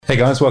Hey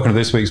guys, welcome to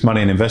this week's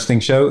Money and Investing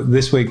Show.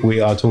 This week we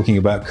are talking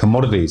about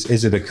commodities.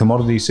 Is it a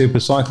commodity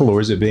super cycle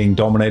or is it being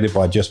dominated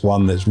by just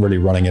one that's really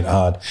running it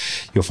hard?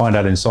 You'll find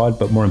out inside,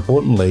 but more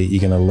importantly,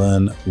 you're going to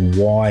learn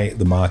why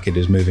the market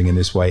is moving in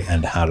this way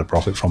and how to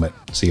profit from it.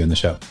 See you in the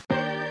show.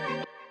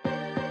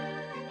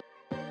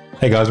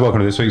 Hey guys, welcome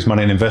to this week's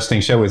Money and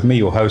Investing Show with me,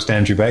 your host,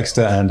 Andrew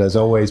Baxter, and as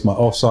always, my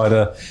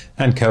offsider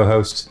and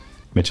co-host,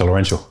 Mitchell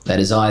Laurential. That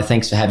is I.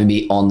 Thanks for having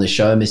me on the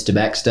show, Mr.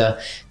 Baxter.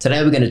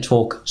 Today we're going to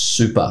talk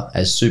super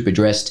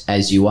dressed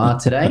as you are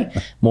today.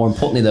 More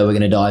importantly, though, we're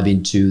going to dive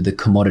into the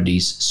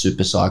commodities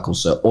super cycle.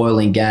 So oil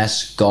and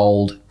gas,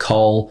 gold,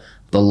 coal,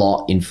 the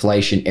lot,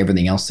 inflation,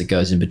 everything else that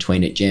goes in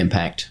between it,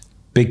 jam-packed.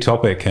 Big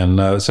topic, and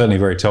certainly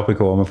very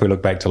topical. If we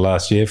look back to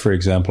last year, for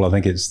example, I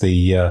think it's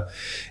the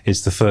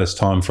first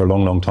time for a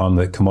long time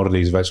that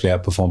commodities have actually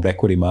outperformed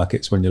equity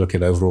markets when you look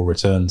at overall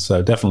returns.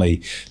 So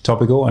definitely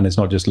topical, and it's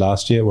not just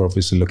last year. We're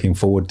obviously looking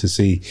forward to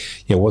see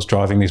what's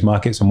driving these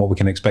markets and what we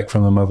can expect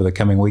from them over the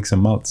coming weeks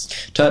and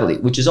months. Totally,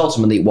 which is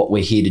ultimately what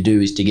we're here to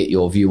do, is to get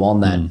your view on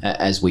that,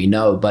 as we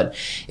know. But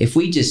if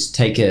we just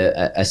take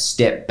a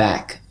step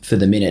back for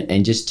the minute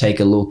and just take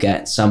a look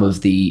at some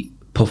of the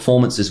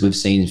performances we've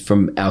seen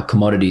from our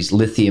commodities,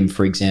 lithium,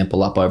 for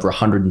example, up over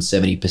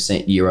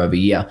 170% year over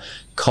year.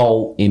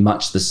 Coal in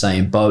much the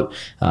same boat.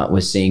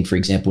 We're seeing, for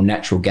example,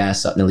 natural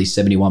gas up nearly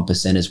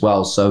 71% as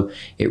well. So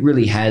it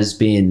really has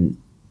been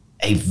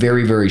a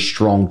very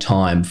strong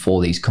time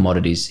for these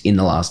commodities in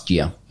the last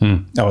year.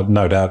 Oh,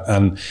 no doubt.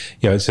 And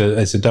it's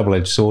a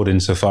double-edged sword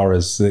insofar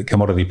as the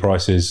commodity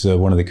prices are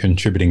one of the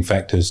contributing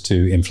factors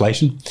to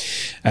inflation.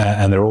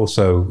 And they're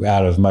also,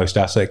 out of most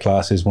asset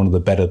classes, one of the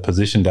better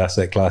positioned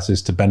asset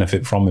classes to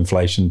benefit from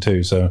inflation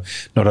too. So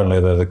not only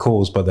are they the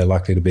cause, but they're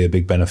likely to be a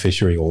big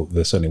beneficiary, or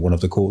they're certainly one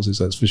of the causes,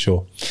 that's for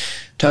sure.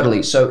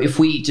 Totally. So if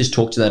we just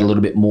talk to that a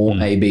little bit more,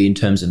 AB, in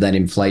terms of that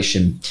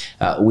inflation,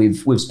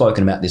 we've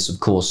spoken about this, of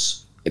course,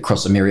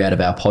 across a myriad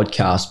of our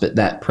podcasts, but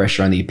that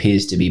pressure only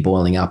appears to be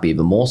boiling up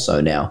even more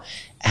so now.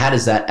 How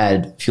does that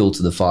add fuel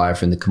to the fire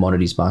from the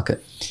commodities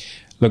market?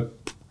 Look,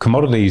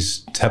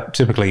 commodities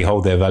typically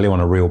hold their value on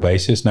a real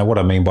basis. Now, what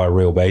I mean by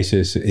real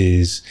basis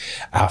is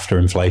after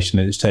inflation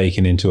is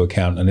taken into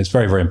account. And it's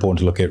very important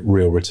to look at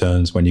real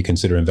returns when you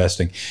consider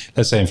investing.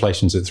 Let's say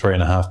inflation's at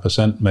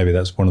 3.5%. Maybe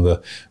that's one of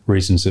the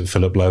reasons that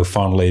Philip Lowe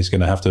finally is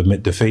going to have to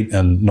admit defeat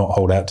and not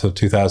hold out till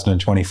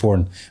 2024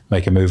 and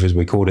make a move, as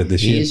we called it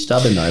this year. He is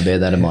stubborn, though. Bear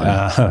that in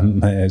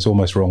mind. It's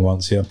almost wrong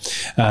once, yeah.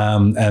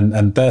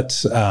 And that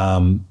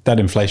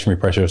inflationary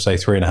pressure of, say,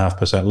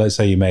 3.5%, let's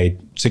say you made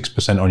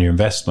 6% on your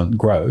investment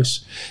gross,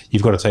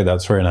 you've got to take that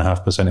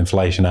 3.5%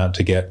 inflation out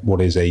to get what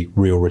is a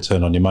real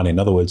return on your money. In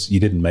other words, you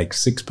didn't make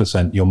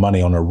 6%. Your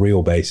money on a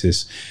real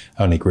basis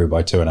only grew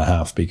by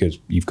 2.5% because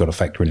you've got to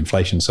factor in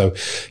inflation. So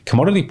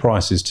commodity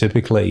prices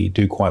typically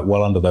do quite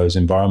well under those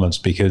environments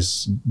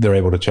because they're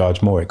able to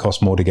charge more. It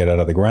costs more to get out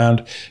of the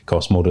ground, it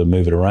costs more to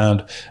move it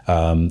around.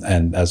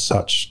 And as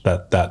such,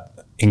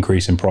 that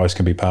increase in price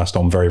can be passed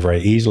on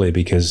very easily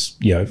because,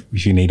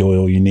 if you need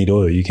oil, you need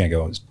oil. You can't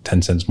go, it's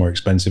 10 cents more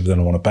expensive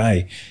than I want to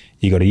pay.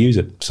 You got to use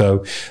it.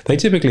 So they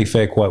typically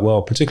fare quite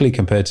well, particularly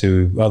compared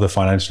to other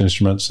financial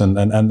instruments,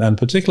 and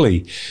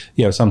particularly,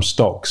 some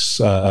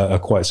stocks are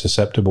quite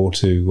susceptible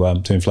to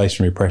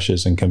inflationary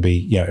pressures and can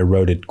be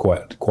eroded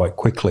quite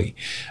quickly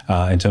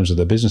in terms of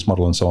their business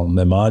model and so on,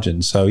 their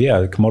margins.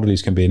 So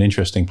commodities can be an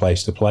interesting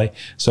place to play.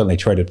 Certainly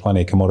traded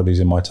plenty of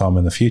commodities in my time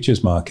in the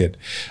futures market,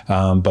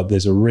 but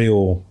there's a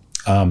real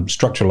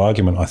structural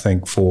argument, I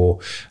think, for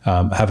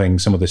having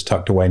some of this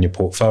tucked away in your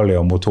portfolio,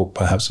 and we'll talk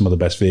perhaps some of the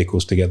best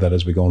vehicles to get that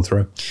as we go on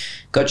through.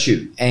 Got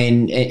you.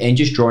 And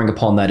just drawing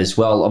upon that as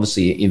well,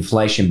 obviously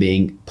inflation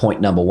being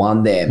point number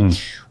one there. What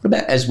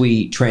about as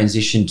we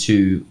transition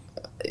to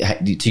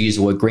use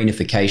the word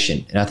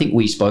greenification? And I think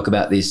we spoke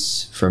about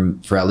this for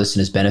our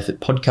listeners' benefit,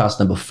 podcast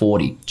number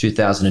 40,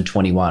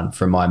 2021,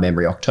 from my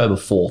memory, October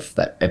 4th,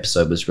 that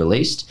episode was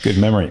released. Good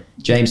memory.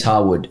 James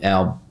Harwood,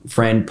 our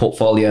friend,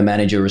 portfolio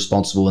manager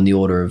responsible in the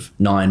order of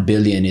 $9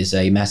 billion, is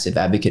a massive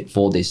advocate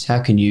for this.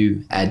 How can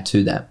you add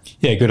to that?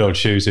 Yeah, good old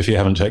Shoes. If you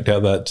haven't checked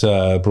out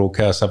that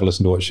broadcast, have a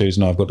listen to what Shoes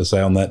and I've got to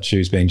say on that,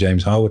 Shoes being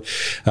James Harwood.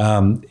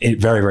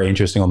 Very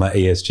interesting on that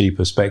ESG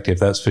perspective,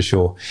 that's for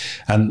sure.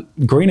 And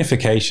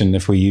greenification,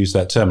 if we use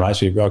that term,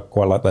 actually I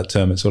quite like that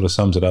term, it sort of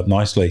sums it up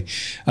nicely.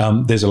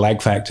 There's a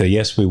lag factor.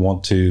 Yes, we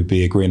want to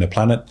be a greener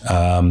planet,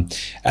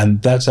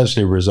 and that's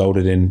actually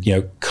resulted in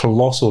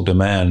colossal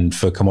demand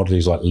for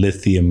commodities like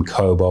lithium,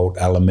 cobalt,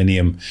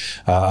 aluminium,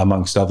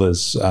 amongst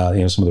others.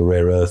 Some of the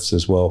rare earths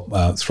as well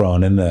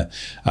thrown in there,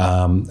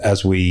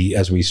 as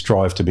we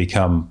strive to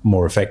become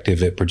more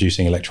effective at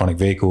producing electronic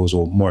vehicles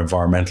or more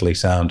environmentally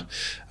sound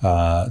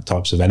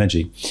types of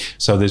energy.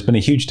 So there's been a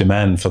huge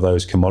demand for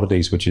those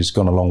commodities, which has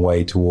gone a long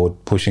way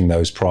toward pushing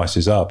those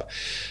prices up.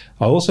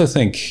 I also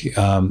think,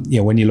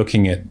 when you're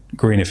looking at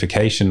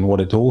greenification, what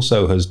it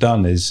also has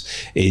done is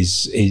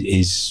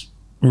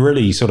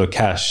really sort of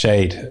cast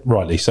shade,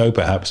 rightly so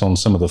perhaps, on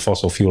some of the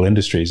fossil fuel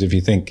industries. If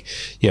you think,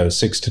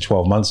 6 to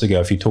 12 months ago,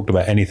 if you talked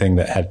about anything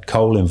that had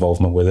coal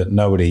involvement with it,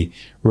 nobody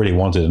really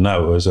wanted to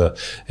know.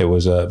 It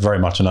was a very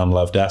much an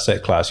unloved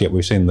asset class, yet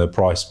we've seen the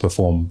price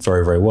perform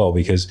very, very well,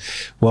 because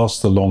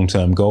whilst the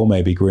long-term goal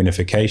may be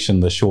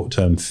greenification, the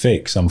short-term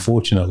fix,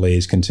 unfortunately,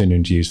 is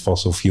continuing to use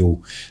fossil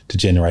fuel to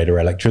generate our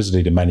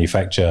electricity, to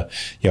manufacture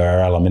our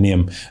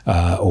aluminium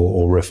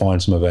or refine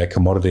some of our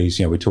commodities.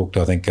 We talked,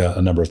 I think,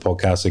 a number of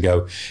podcasts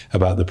ago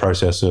about the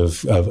process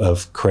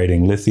of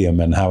creating lithium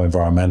and how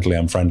environmentally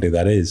unfriendly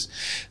that is.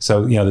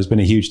 So, there's been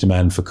a huge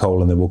demand for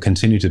coal, and there will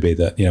continue to be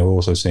that. We're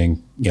also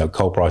seeing,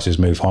 coal prices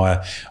move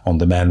higher on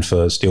demand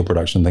for steel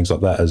production and things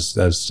like that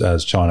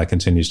as China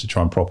continues to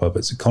try and prop up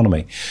its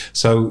economy.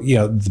 So,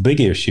 the big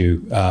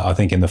issue, I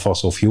think, in the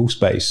fossil fuel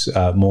space,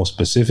 more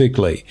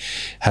specifically,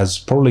 has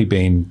probably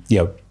been,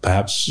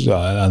 perhaps,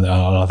 and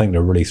I think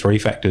there are really three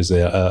factors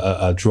there: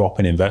 a drop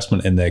in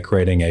investment in there,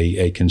 creating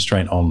a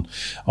constraint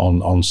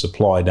on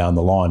supply down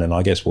the line. And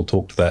I guess we'll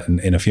talk to that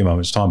in a few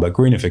moments' time. But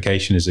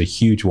greenification is a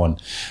huge one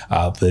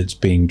that's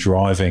been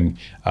driving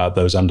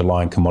those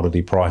underlying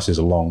commodity prices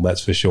along,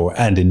 that's for sure,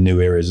 and in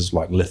new areas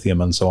like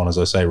lithium and so on, as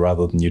I say,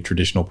 rather than your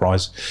traditional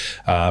price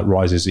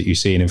rises that you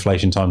see in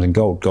inflation times in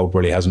gold. Gold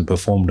really hasn't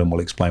performed, and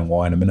we'll explain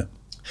why in a minute.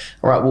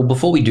 All right, well,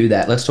 before we do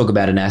that, let's talk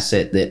about an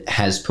asset that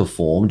has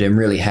performed and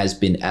really has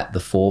been at the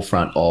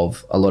forefront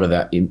of a lot of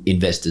our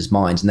investors'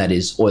 minds, and that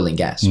is oil and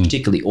gas,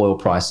 particularly oil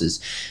prices.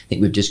 I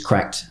think we've just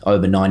cracked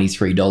over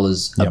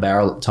 $93 a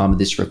barrel at the time of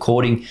this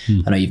recording.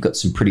 I know you've got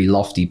some pretty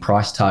lofty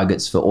price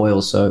targets for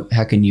oil, so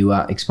how can you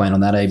explain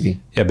on that, AB?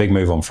 Yeah, big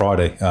move on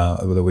Friday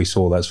that we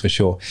saw, that's for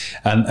sure.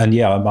 And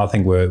yeah, I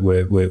think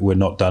we're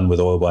not done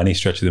with oil by any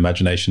stretch of the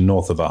imagination.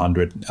 North of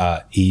 100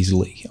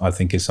 easily, I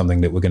think, is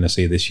something that we're going to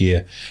see this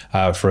year.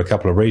 For a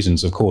couple of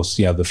reasons. Of course,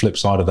 the flip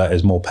side of that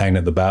is more pain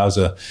at the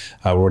bowser.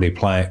 We're already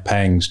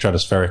paying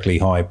stratospherically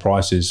high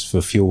prices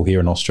for fuel here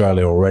in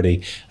Australia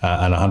already,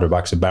 and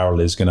 $100 a barrel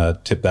is going to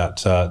tip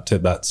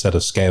that set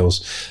of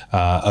scales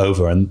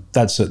over, and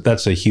that's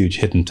a huge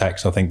hidden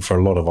tax, I think, for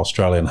a lot of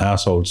Australian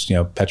households.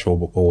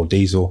 Petrol or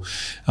diesel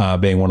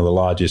being one of the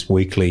largest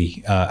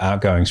weekly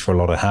outgoings for a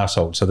lot of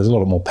households. So there's a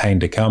lot more pain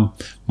to come,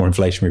 more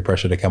inflationary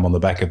pressure to come on the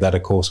back of that,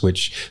 of course,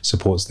 which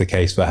supports the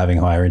case for having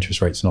higher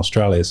interest rates in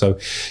Australia. So,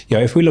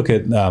 if we look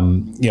at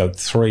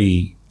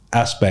three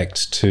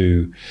aspects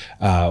to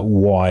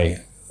why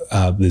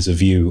there's a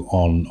view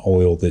on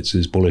oil that's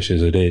as bullish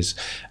as it is.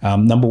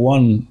 Number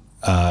one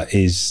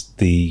is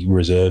the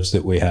reserves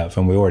that we have,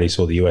 and we already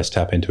saw the US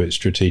tap into its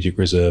strategic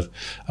reserve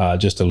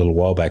just a little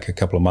while back, a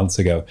couple of months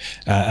ago,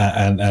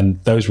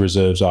 and those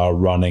reserves are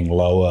running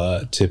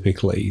lower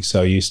typically,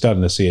 so you're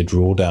starting to see a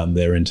drawdown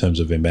there in terms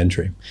of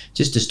inventory.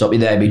 Just to stop you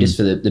there, Abby, just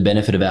for the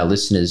benefit of our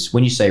listeners,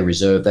 when you say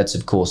reserve, that's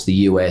of course the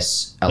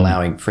US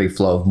allowing free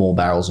flow of more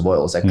barrels of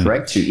oil, is that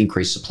correct, to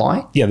increase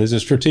supply? Yeah, there's a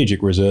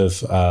strategic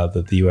reserve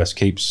that the US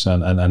keeps,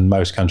 and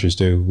most countries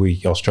do.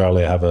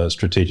 Australia have a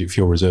strategic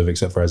fuel reserve,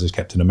 except for as is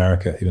kept in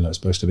America, even though it's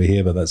supposed to be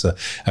here, but that's a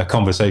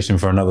conversation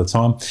for another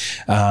time.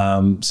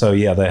 So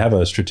yeah, they have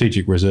a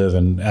strategic reserve,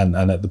 and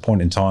at the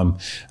point in time,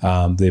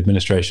 the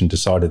administration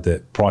decided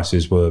that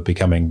prices were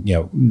becoming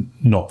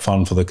not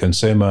fun for the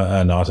consumer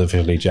and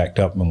artificially jacked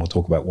up, and we'll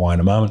talk about why in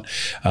a moment.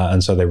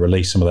 And so they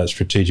released some of that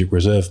strategic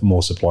reserve.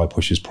 More supply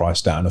pushes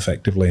price down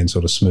effectively and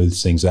sort of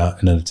smooths things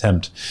out in an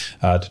attempt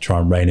to try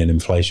and rein in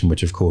inflation,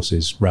 which of course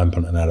is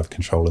rampant and out of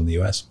control in the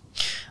US.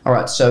 All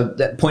right, so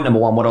that point number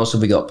one, what else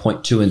have we got?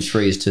 Point 2 and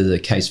 3 is to the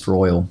case for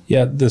oil.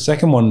 Yeah, the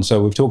second one,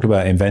 so we've talked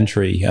about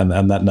inventory, and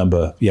that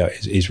number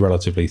is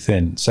relatively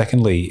thin.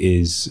 Secondly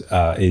is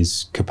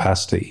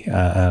capacity,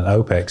 and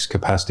OPEC's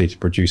capacity to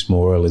produce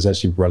more oil is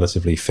actually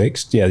relatively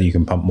fixed. Yeah, you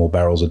can pump more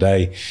barrels a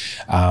day,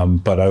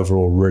 but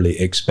overall really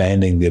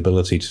expanding the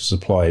ability to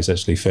supply is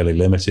actually fairly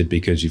limited,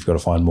 because you've got to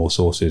find more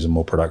sources and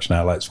more production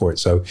outlets for it.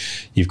 So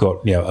you've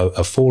got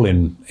a fall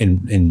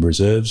in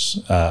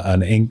reserves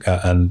and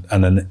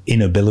an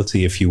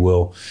inability, if you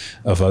will,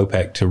 of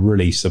OPEC to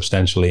really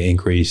substantially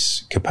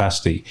increase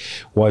capacity.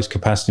 Why is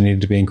capacity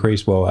needed to be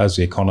increased? Well, as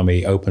the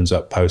economy opens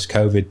up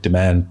post-COVID,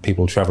 demand,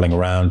 people traveling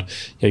around.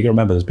 You got to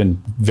remember, there's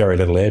been very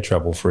little air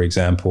travel, for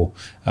example,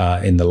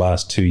 in the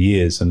last 2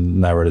 years, and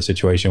now we're at a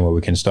situation where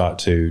we can start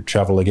to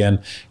travel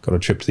again. Got a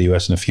trip to the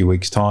US in a few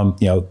weeks' time.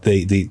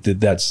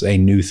 That's a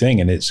new thing,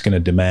 and it's going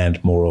to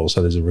demand more oil.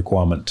 So there's a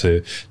requirement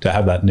to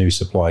have that new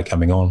supply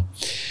coming on.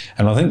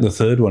 And I think the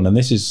third one, and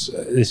this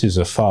is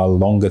a far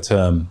longer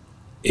term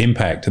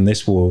impact, and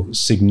this will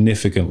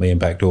significantly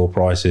impact oil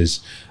prices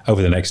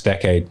over the next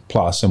decade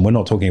plus, and we're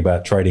not talking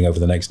about trading over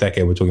the next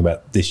decade, we're talking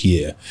about this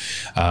year,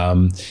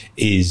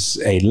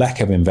 is a lack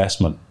of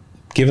investment,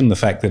 given the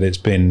fact that it's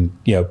been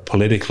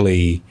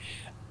politically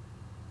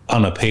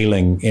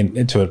unappealing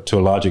to a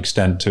large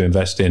extent to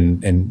invest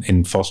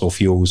in fossil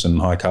fuels and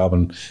high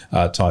carbon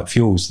type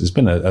fuels. There's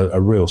been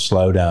a real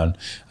slowdown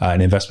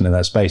in investment in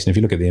that space. And if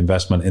you look at the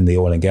investment in the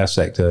oil and gas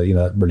sector,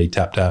 that really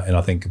tapped out in,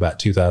 I think, about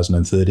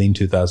 2013,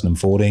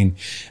 2014,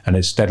 and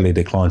it's steadily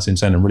declined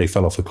since then and really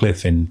fell off a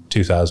cliff in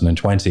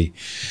 2020.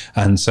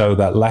 And so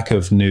that lack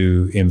of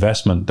new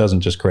investment doesn't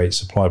just create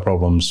supply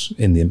problems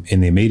in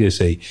the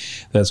immediacy,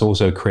 that's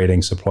also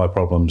creating supply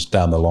problems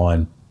down the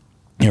line.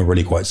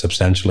 really quite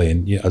substantially.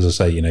 And as I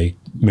say, you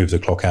move the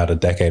clock out a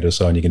decade or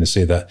so and you're going to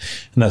see that.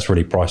 And that's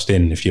really priced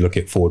in if you look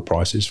at forward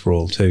prices for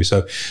oil too.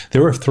 So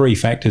there are three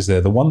factors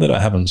there. The one that I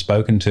haven't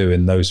spoken to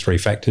in those three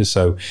factors,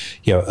 so,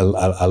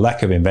 a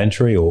lack of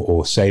inventory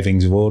or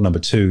savings of oil. Number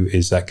two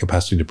is that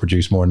capacity to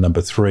produce more. And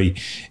number three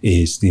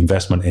is the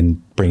investment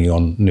in bringing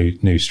on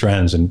new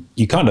strands. And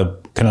you kind of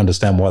can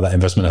understand why that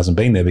investment hasn't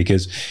been there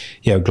because,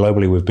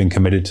 globally we've been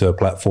committed to a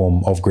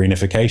platform of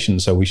greenification,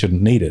 so we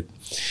shouldn't need it.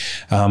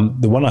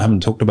 The one I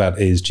haven't talked about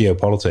is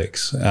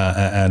geopolitics,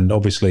 and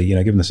obviously,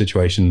 given the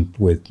situation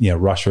with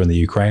Russia and the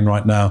Ukraine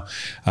right now,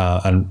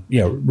 and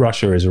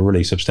Russia is a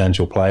really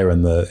substantial player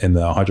in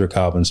the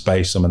hydrocarbon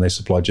space. I mean, they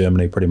supply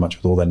Germany pretty much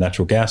with all their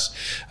natural gas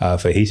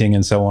for heating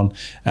and so on.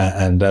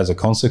 And as a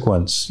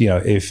consequence,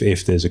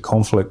 if there's a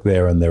conflict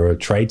there and there are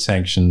trade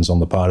sanctions on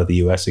the part of the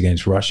US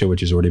against Russia,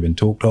 which has already been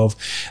talked of,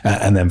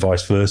 and then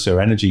vice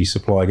versa, energy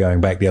supply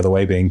going back the other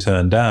way being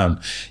turned down,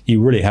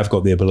 you really have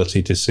got the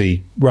ability to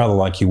see, rather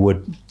like you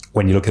would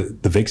when you look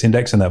at the VIX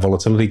index and that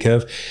volatility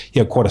curve,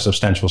 quite a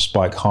substantial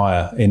spike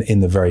higher in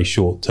the very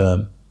short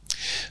term.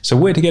 So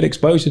where to get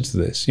exposure to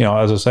this?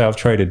 As I say, I've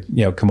traded,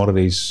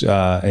 commodities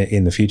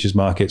in the futures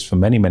markets for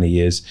many, many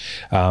years.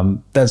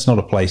 That's not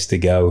a place to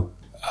go.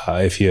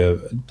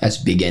 That's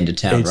big end of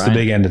town, it's the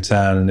big end of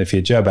town. And if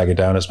you're Joe Bag of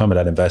Donuts, mum and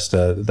dad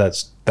investor,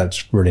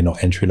 that's really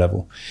not entry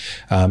level.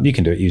 You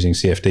can do it using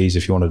CFDs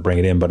if you want to bring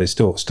it in, but it's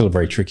still a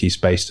very tricky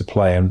space to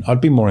play. And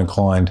I'd be more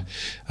inclined,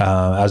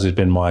 as has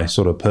been my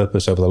sort of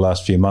purpose over the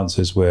last few months,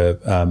 as we're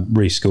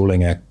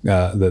reschooling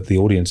the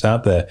audience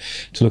out there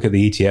to look at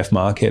the ETF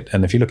market.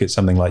 And if you look at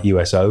something like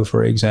USO,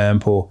 for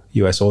example,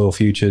 US oil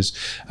futures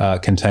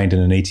contained in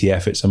an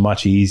ETF, it's a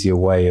much easier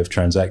way of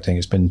transacting.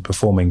 It's been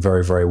performing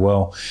very, very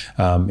well.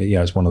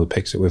 It's one of the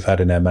picks that we've had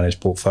in our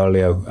managed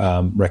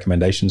portfolio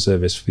recommendation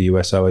service for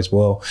USO as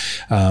well,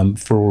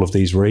 for all of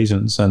these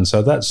reasons. And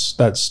so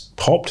that's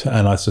popped,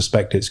 and I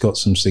suspect it's got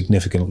some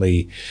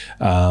significantly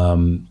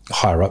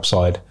higher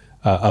upside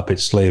up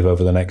its sleeve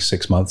over the next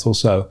 6 months or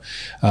so.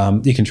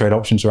 You can trade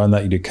options around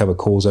that. You do cover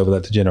calls over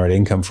that to generate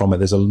income from it.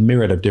 There's a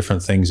myriad of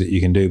different things that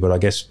you can do, but I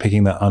guess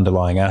picking that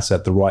underlying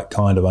asset, the right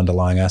kind of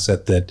underlying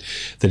asset that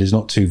is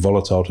not too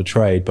volatile to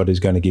trade, but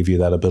is going to give you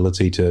that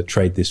ability to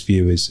trade this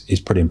view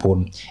is pretty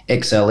important.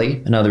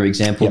 XLE, another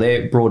example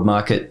there, broad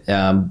market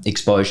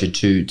exposure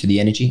to the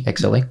energy,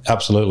 XLE.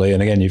 Absolutely.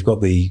 And again, you've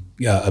got the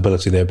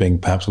ability there being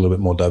perhaps a little bit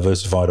more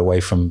diversified away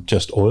from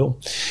just oil.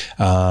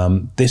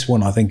 This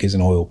one, I think, is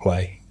an oil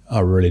play. I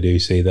really do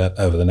see that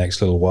over the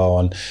next little while.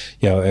 And,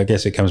 I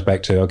guess it comes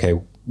back to, okay,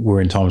 we're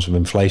in times of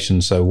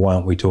inflation, so why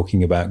aren't we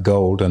talking about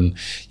gold? And,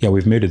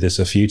 we've mooted this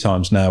a few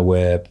times now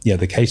where,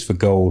 the case for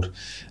gold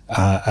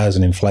as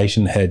an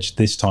inflation hedge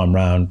this time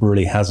round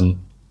really hasn't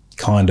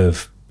kind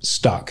of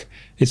stuck.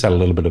 It's had a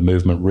little bit of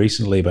movement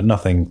recently, but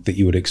nothing that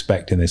you would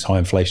expect in this high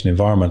inflation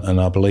environment.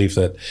 And I believe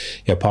that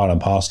part and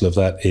parcel of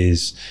that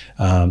is,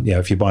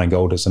 if you're buying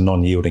gold, it's a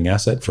non-yielding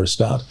asset for a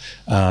start,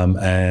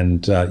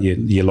 and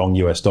you're long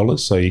US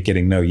dollars, so you're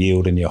getting no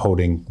yield and you're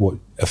holding what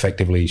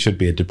effectively should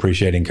be a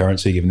depreciating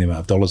currency given the amount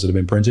of dollars that have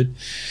been printed.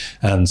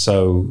 And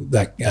so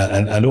that,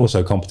 and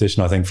also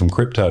competition, I think, from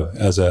crypto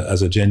as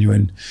a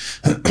genuine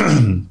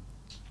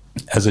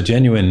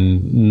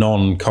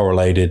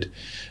non-correlated,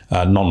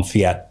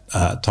 non-fiat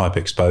type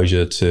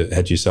exposure to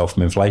hedge yourself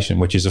from inflation,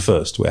 which is a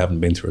first. We haven't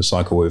been through a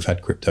cycle where we've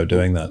had crypto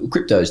doing that.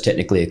 Crypto is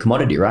technically a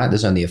commodity, right?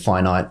 There's only a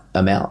finite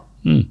amount.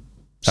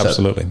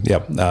 Absolutely,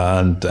 yep.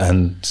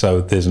 And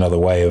so there's another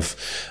way of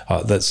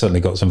that's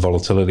certainly got some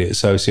volatility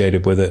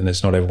associated with it, and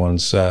it's not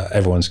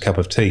everyone's cup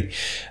of tea.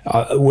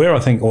 Where I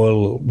think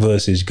oil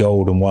versus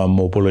gold, and why I'm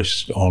more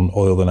bullish on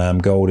oil than I am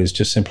gold, is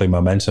just simply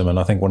momentum. And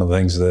I think one of the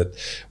things that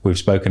we've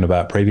spoken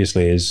about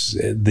previously is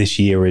this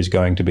year is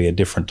going to be a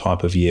different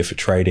type of year for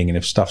trading, and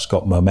if stuff's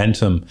got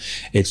momentum,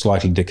 it's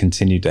likely to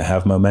continue to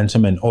have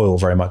momentum. And oil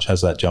very much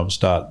has that jump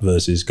start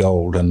versus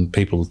gold, and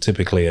people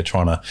typically are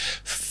trying to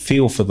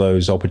feel for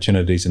those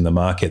opportunities in the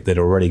market that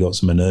already got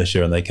some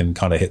inertia and they can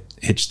kind of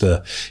hitch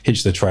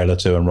the trailer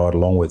to and ride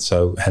along with.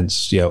 So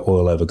hence,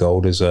 oil over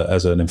gold as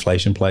an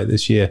inflation play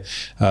this year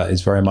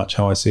is very much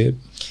how I see it.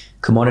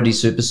 Commodity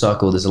super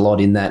cycle. There's a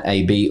lot in that.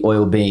 AB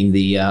oil being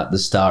the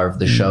star of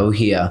the show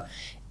here.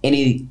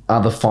 Any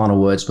other final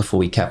words before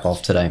we cap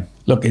off today?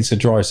 Look, it's a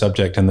dry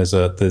subject, and there's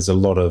a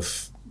lot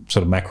of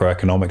sort of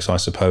macroeconomics, I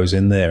suppose,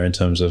 in there in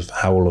terms of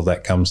how all of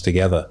that comes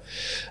together.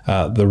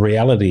 The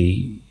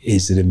reality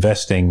is that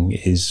investing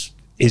is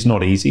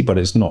not easy, but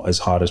it's not as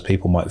hard as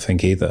people might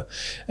think either.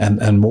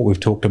 And what we've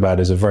talked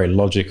about is a very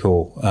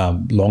logical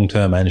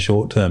long-term and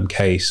short-term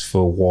case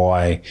for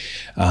why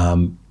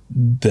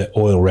the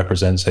oil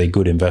represents a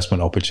good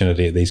investment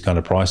opportunity at these kind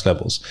of price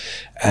levels.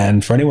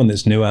 And for anyone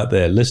that's new out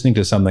there listening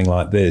to something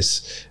like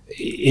this,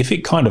 if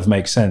it kind of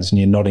makes sense and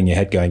you're nodding your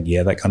head going,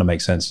 yeah, that kind of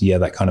makes sense, yeah,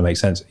 that kind of makes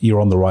sense, you're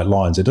on the right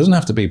lines. It doesn't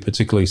have to be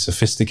particularly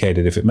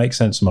sophisticated. If it makes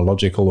sense from a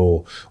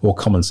logical or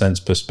common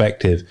sense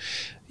perspective,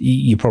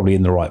 you're probably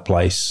in the right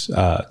place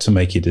to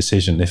make your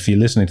decision. If you're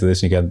listening to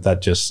this and you go,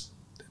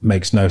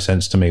 makes no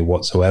sense to me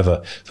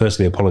whatsoever.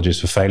 Firstly, apologies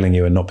for failing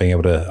you and not being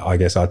able to, I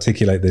guess,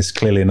 articulate this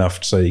clearly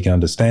enough so you can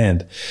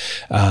understand.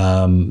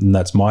 And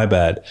that's my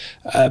bad.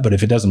 But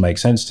if it doesn't make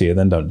sense to you,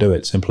 then don't do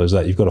it. Simple as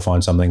that. You've got to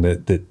find something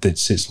that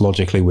sits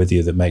logically with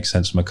you, that makes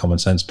sense from a common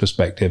sense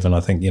perspective. And I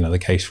think, the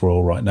case for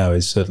oil right now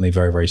is certainly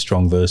very, very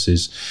strong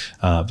versus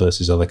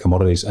other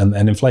commodities. And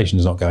inflation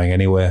is not going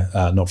anywhere,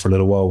 not for a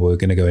little while. We're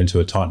going to go into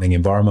a tightening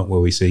environment where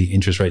we see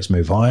interest rates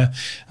move higher,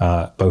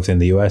 both in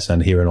the US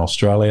and here in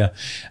Australia.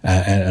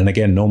 And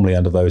again, normally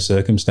under those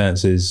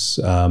circumstances,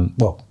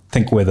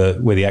 think where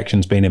the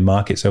action's been in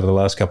markets over the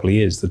last couple of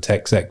years. The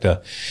tech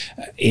sector,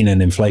 in an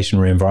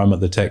inflationary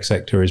environment, the tech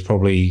sector is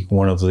probably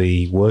one of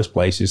the worst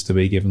places to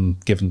be given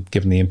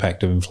the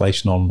impact of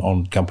inflation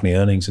on company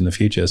earnings in the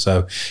future.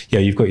 So,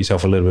 you've got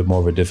yourself a little bit more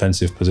of a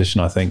defensive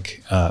position, I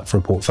think, for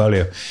a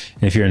portfolio.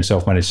 And if you're in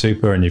self-managed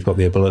super and you've got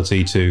the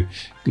ability to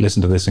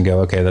listen to this and go,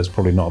 okay, that's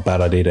probably not a bad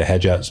idea to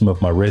hedge out some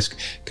of my risk,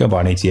 go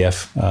buy an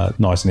ETF,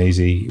 nice and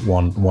easy,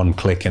 one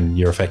click, and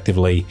you're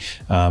effectively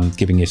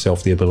giving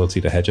yourself the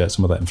ability to hedge out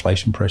some of that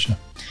inflation pressure.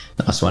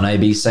 Nice one,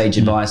 AB. Sage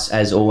advice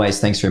as always.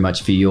 Thanks very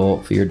much for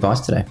your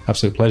advice today.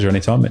 Absolute pleasure.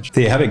 Anytime, Mitch.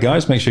 There you have it,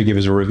 guys. Make sure you give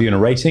us a review and a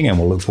rating, and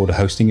we'll look forward to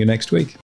hosting you next week.